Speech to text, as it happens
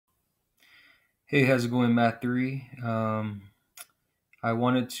Hey, how's it going, Math 3? I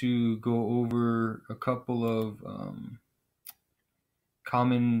wanted to go over a couple of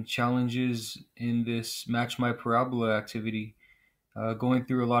common challenges in this Match My Parabola activity. Going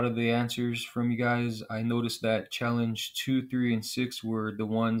through a lot of the answers from you guys, I noticed that challenge 2, 3, and 6 were the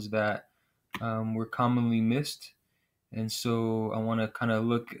ones that were commonly missed. And so I want to kind of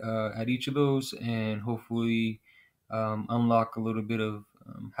look at each of those and hopefully unlock a little bit of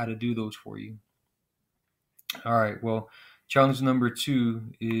how to do those for you. All right, well, challenge number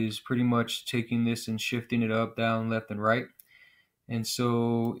 2 is pretty much taking this and shifting it up, down, left, and right. And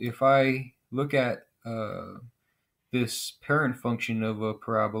so if I look at this parent function of a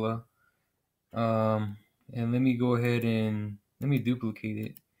parabola, and let me go ahead and let me duplicate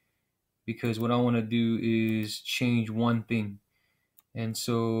it, because what I want to do is change one thing. And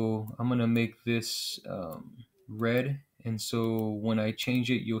so I'm going to make this red. And so when I change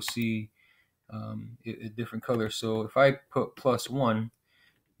it, you'll see a different color. So if I put +1,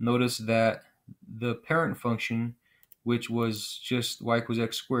 notice that the parent function, which was just y equals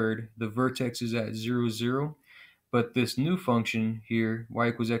x squared, the vertex is at 0, 0. But this new function here, y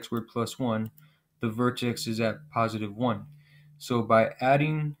equals x squared plus 1, the vertex is at +1. So by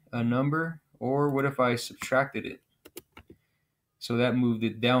adding a number, or what if I subtracted it? So that moved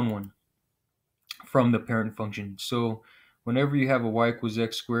it down 1 from the parent function. So whenever you have a y equals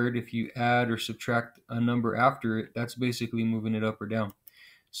x squared, if you add or subtract a number after it, that's basically moving it up or down.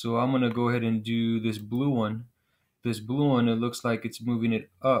 So I'm going to go ahead and do this blue one. This blue one, it looks like it's moving it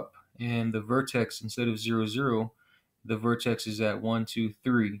up, and the vertex, instead of 0, 0, the vertex is at 1, 2,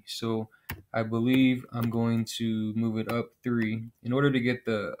 3. So I believe I'm going to move it up 3. In order to get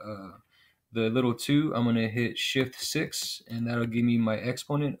the little 2, I'm going to hit Shift 6, and that'll give me my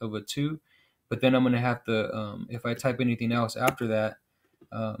exponent of a 2. But then I'm going to have to, if I type anything else after that,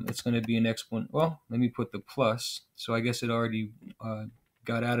 it's going to be an exponent. Well, let me put the plus. So I guess it already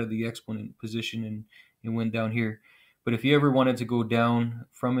got out of the exponent position and it went down here. But if you ever wanted to go down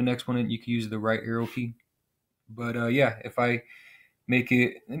from an exponent, you can use the right arrow key. But yeah, if I make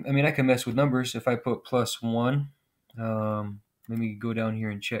it, I mean, I can mess with numbers. If I put +1, let me go down here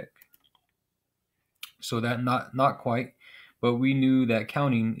and check. So that not quite, but we knew that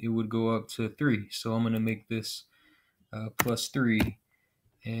counting, it would go up to 3. So I'm going to make this +3,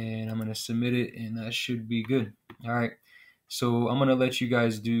 and I'm going to submit it, and that should be good. All right, so I'm going to let you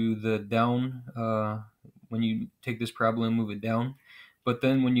guys do the down when you take this parabola and move it down. But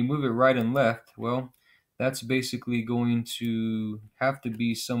then when you move it right and left, well, that's basically going to have to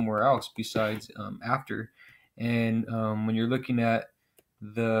be somewhere else besides after. And when you're looking at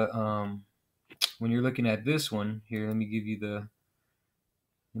the when you're looking at this one here, let me give you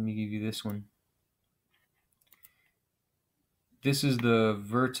this one. This is the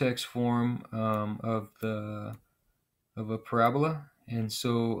vertex form of a parabola, and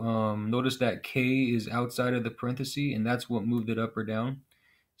so notice that k is outside of the parenthesis, and that's what moved it up or down.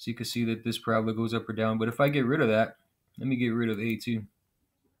 So you can see that this parabola goes up or down. But if I get rid of that, let me get rid of a2,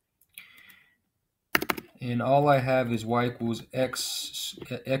 and all I have is y equals x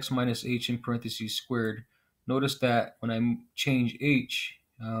minus h in parentheses squared. Notice that when I change h,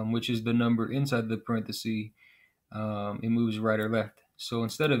 which is the number inside the parenthesis, it moves right or left. So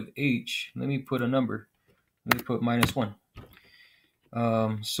instead of h, let me put a number. Let me put -1.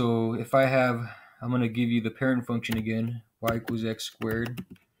 So if I have, I'm going to give you the parent function again, y equals x squared.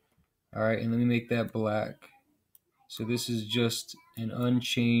 All right, and let me make that black. So this is just an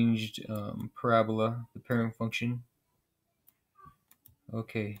unchanged parabola, the parent function.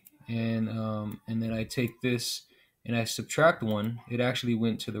 Okay, and then I take this and I subtract 1. It actually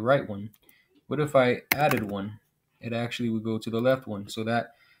went to the right one. What if I added 1? It actually would go to the left one. So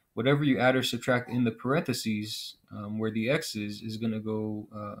that whatever you add or subtract in the parentheses, where the x is going to go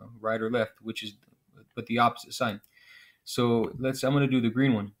right or left, which is but the opposite sign. So I'm going to do the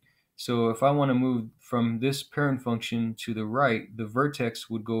green one. So if I want to move from this parent function to the right, the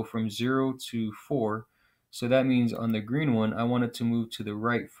vertex would go from 0 to 4. So that means on the green one, I want it to move to the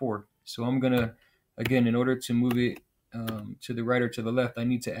right 4. So I'm going to, again, in order to move it to the right or to the left, I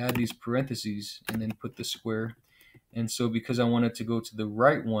need to add these parentheses and then put the square. And so because I want it to go to the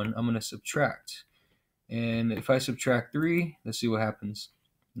right one, I'm going to subtract. And if I subtract 3, let's see what happens.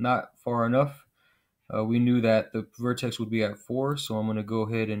 Not far enough. We knew that the vertex would be at 4, so I'm going to go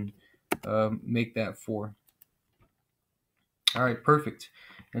ahead and make that 4. All right, perfect.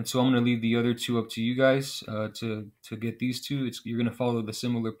 And so I'm going to leave the other 2 up to you guys to get these 2. You're going to follow the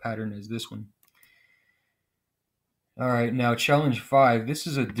similar pattern as this one. All right, now challenge 5. This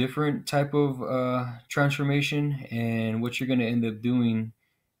is a different type of transformation, and what you're going to end up doing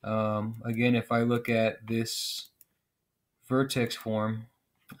Again, if I look at this vertex form,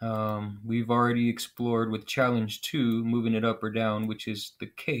 we've already explored with challenge 2, moving it up or down, which is the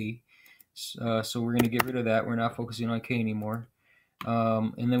K. So we're going to get rid of that. We're not focusing on K anymore.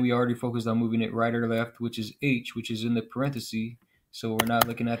 And then we already focused on moving it right or left, which is H, which is in the parenthesis. So we're not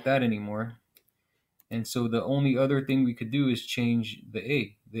looking at that anymore. And so the only other thing we could do is change the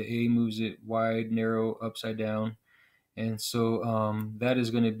A. The A moves it wide, narrow, upside down. And so that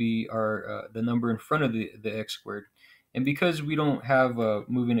is going to be our the number in front of the x squared. And because we don't have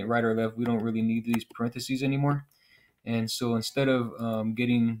moving it right or left, we don't really need these parentheses anymore. And so instead of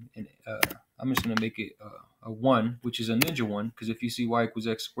getting an, I'm just going to make it a 1, which is a ninja 1, because if you see y equals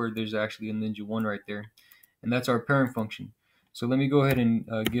x squared, there's actually a ninja 1 right there. And that's our parent function. So let me go ahead and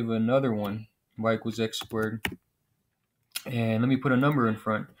give another one, y equals x squared. And let me put a number in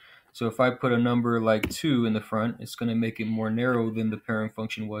front. So if I put a number like 2 in the front, it's going to make it more narrow than the parent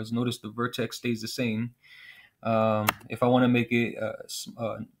function was. Notice the vertex stays the same. If I want to make it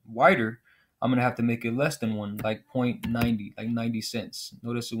wider, I'm going to have to make it less than 1, like 0.90, like 90 cents.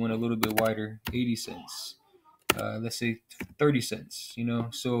 Notice it went a little bit wider, 80 cents. Let's say 30 cents, you know.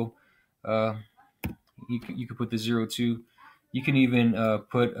 So you could put the 0 too. You can even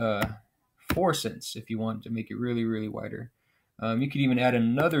put 4 cents if you want to make it really, really wider. You could even add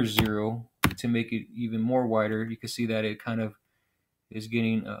another 0 to make it even more wider. You can see that it kind of is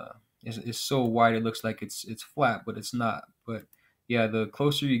getting is so wide it looks like it's flat, but it's not. But yeah, the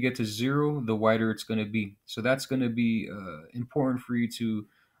closer you get to 0, the wider it's going to be. So that's going to be important for you to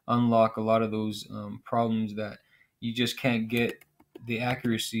unlock a lot of those problems that you just can't get the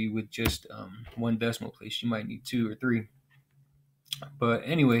accuracy with just 1 decimal place. You might need 2 or 3. But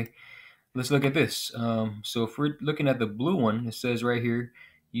anyway, let's look at this. So if we're looking at the blue one, it says right here,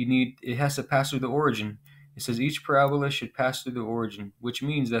 it has to pass through the origin. It says each parabola should pass through the origin, which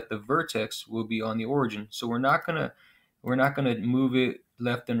means that the vertex will be on the origin. So we're not gonna move it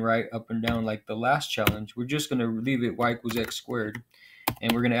left and right, up and down like the last challenge. We're just gonna leave it y equals x squared,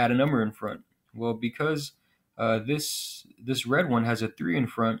 and we're gonna add a number in front. Well, because this red one has a 3 in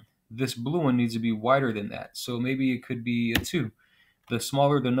front, this blue one needs to be wider than that. So maybe it could be a 2. The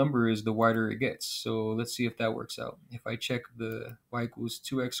smaller the number is, the wider it gets. So let's see if that works out. If I check the y equals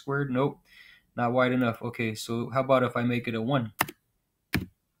 2x squared, nope, not wide enough. Okay, so how about if I make it a 1?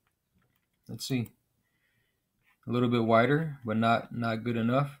 Let's see. A little bit wider, but not good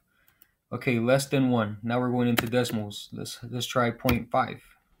enough. Okay, less than 1. Now we're going into decimals. Let's try 0.5.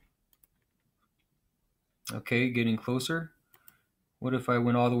 Okay, getting closer. What if I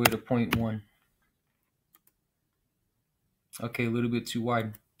went all the way to 0.1? Okay, a little bit too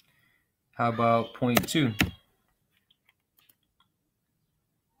wide. How about 0.2?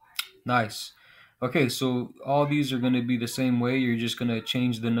 Nice. Okay, so all these are going to be the same way. You're just going to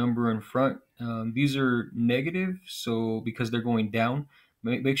change the number in front. These are negative, so because they're going down,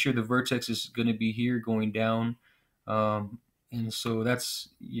 make sure the vertex is going to be here going down. And so that's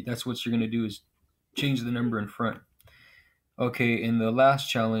what you're going to do, is change the number in front. Okay, and the last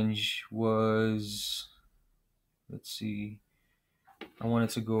challenge was, let's see, I wanted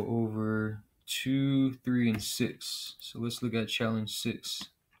to go over 2, 3, and 6. So let's look at challenge 6.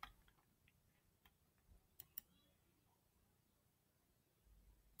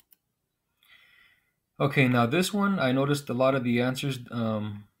 Okay, now this one, I noticed a lot of the answers,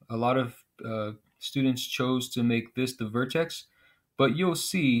 a lot of students chose to make this the vertex, but you'll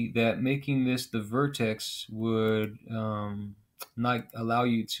see that making this the vertex would not allow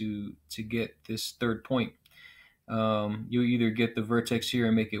you to get this third point. You'll either get the vertex here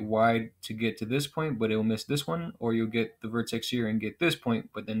and make it wide to get to this point, but it'll miss this one, or you'll get the vertex here and get this point,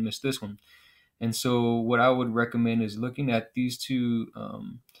 but then miss this one. And so what I would recommend is looking at these two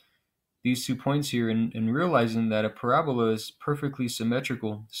points here and realizing that a parabola is perfectly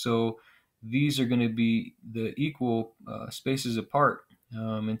symmetrical. So these are going to be the equal spaces apart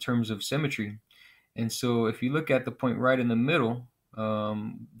in terms of symmetry. And so if you look at the point right in the middle,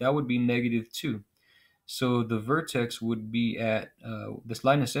 that would be -2. So the vertex would be at, this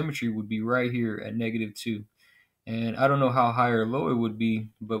line of symmetry would be right here at -2. And I don't know how high or low it would be,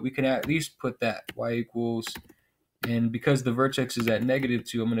 but we can at least put that y equals, and because the vertex is at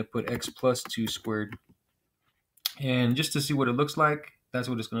 -2, I'm going to put x plus 2 squared. And just to see what it looks like, that's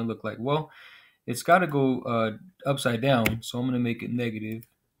what it's going to look like. Well, it's got to go upside down, so I'm going to make it negative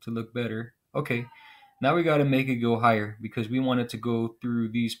to look better. Okay, now we got to make it go higher because we want it to go through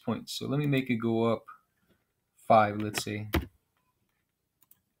these points. So let me make it go up 5, let's say.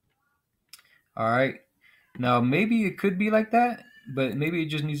 All right, now maybe it could be like that, but maybe it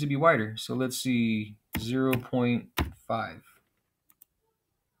just needs to be wider. So let's see, 0.5.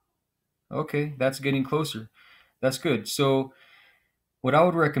 Okay, that's getting closer. That's good. So what I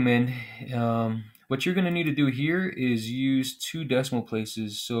would recommend, what you're gonna need to do here is use two decimal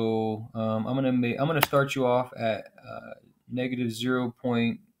places. So I'm gonna start you off at negative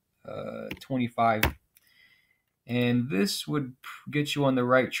 0.25, and this would get you on the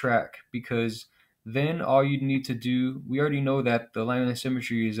right track, because then all you need to do, we already know that the line of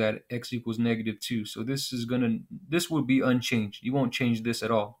symmetry is at x equals -2. So this will be unchanged. You won't change this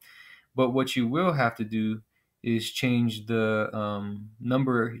at all. But what you will have to do is change the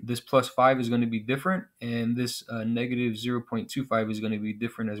number. This +5 is going to be different, and this negative 0.25 is going to be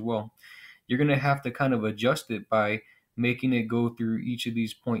different as well. You're going to have to kind of adjust it by making it go through each of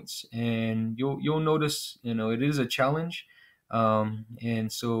these points, and you'll notice, it is a challenge,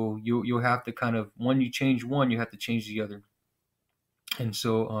 and so you'll have to kind of, when you change one, you have to change the other. And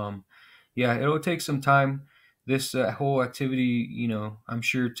so yeah, it'll take some time. This whole activity, I'm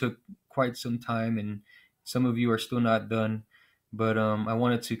sure took quite some time, and some of you are still not done. But I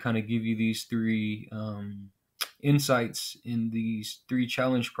wanted to kind of give you these three insights in these three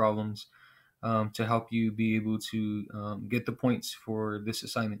challenge problems, to help you be able to get the points for this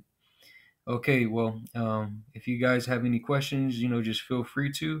assignment. Okay, well, if you guys have any questions, just feel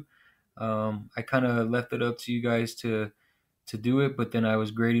free to. I kind of left it up to you guys to do it, but then I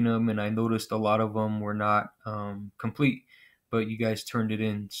was grading them and I noticed a lot of them were not complete, but you guys turned it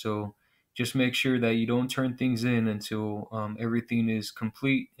in. So just make sure that you don't turn things in until everything is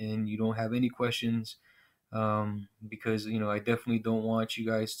complete and you don't have any questions, because I definitely don't want you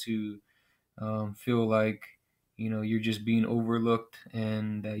guys to feel like you're just being overlooked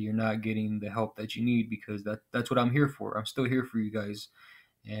and that you're not getting the help that you need, because that's what I'm here for. I'm still here for you guys,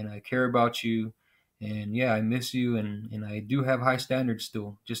 and I care about you. And yeah, I miss you, and I do have high standards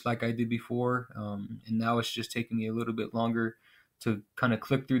still, just like I did before. And now it's just taking me a little bit longer to kind of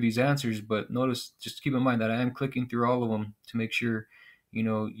click through these answers. But notice, just keep in mind that I am clicking through all of them to make sure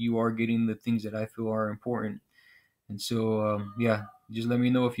you are getting the things that I feel are important. And so yeah, just let me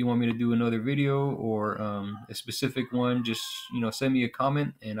know if you want me to do another video or a specific one. Just send me a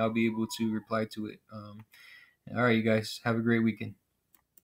comment and I'll be able to reply to it. All right, you guys, have a great weekend.